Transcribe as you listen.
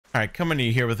All right, coming to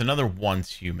you here with another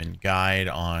Once Human guide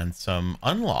on some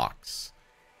unlocks.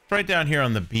 It's right down here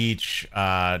on the beach,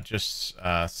 just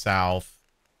south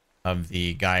of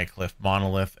the Gaia Cliff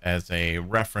monolith as a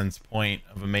reference point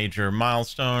of a major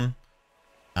milestone.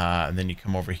 And then you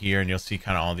come over here and you'll see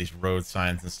kind of all these road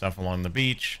signs and stuff along the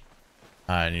beach.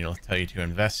 And it'll tell you to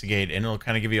investigate, and it'll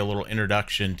kind of give you a little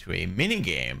introduction to a mini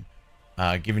game,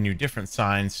 giving you different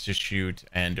signs to shoot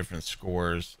and different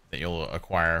scores that you'll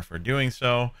acquire for doing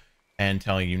so, and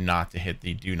telling you not to hit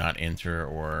the do not enter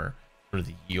or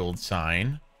the yield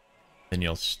sign. Then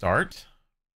you'll start.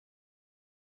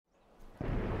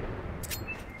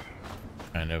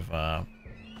 Kind of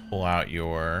pull out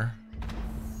your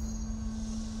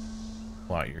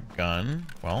gun.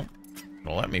 Well,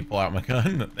 it'll let me pull out my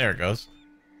gun. There it goes.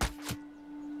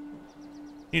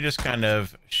 You just kind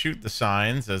of shoot the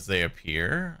signs as they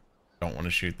appear. Don't want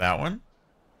to shoot that one.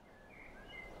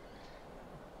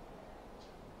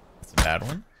 That's a bad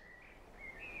one.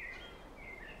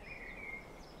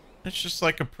 It's just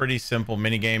like a pretty simple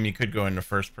mini game. You could go into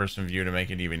first person view to make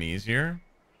it even easier.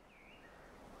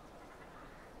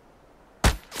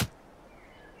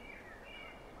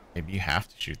 Maybe you have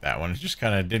to shoot that one. It just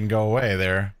kind of didn't go away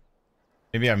there.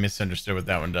 Maybe I misunderstood what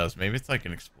that one does. Maybe it's like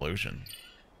an explosion.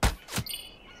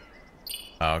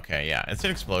 Okay, yeah, it's an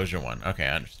explosion one. Okay,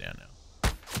 I understand now.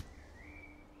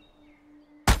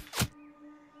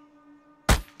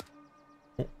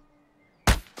 Oh.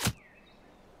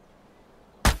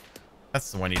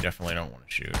 That's the one you definitely don't want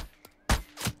to shoot.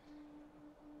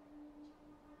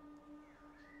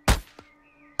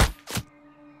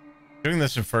 Doing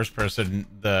this in first person,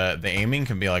 the aiming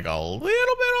can be like a little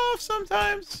bit off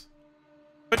sometimes,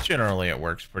 but generally it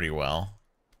works pretty well.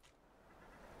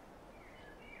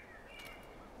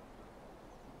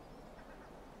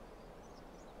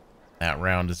 That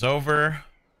round is over.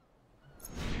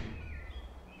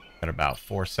 Got about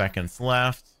 4 seconds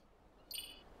left.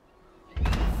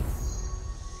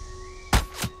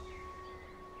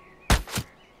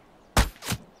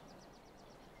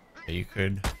 You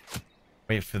could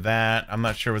wait for that. I'm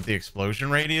not sure what the explosion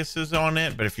radius is on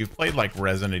it, but if you've played like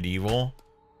Resident Evil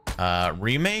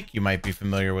remake, you might be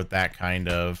familiar with that kind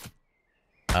of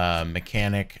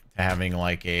mechanic, to having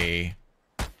like a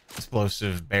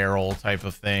explosive barrel type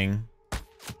of thing.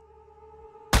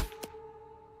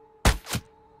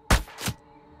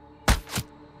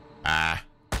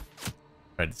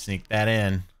 Tried to sneak that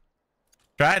in.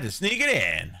 Tried to sneak it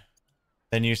in.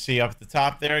 Then you see up at the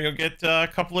top there, you'll get a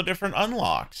couple of different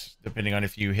unlocks, depending on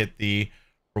if you hit the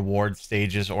reward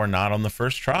stages or not on the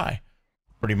first try.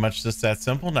 Pretty much just that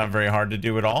simple, not very hard to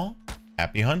do at all.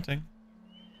 Happy hunting.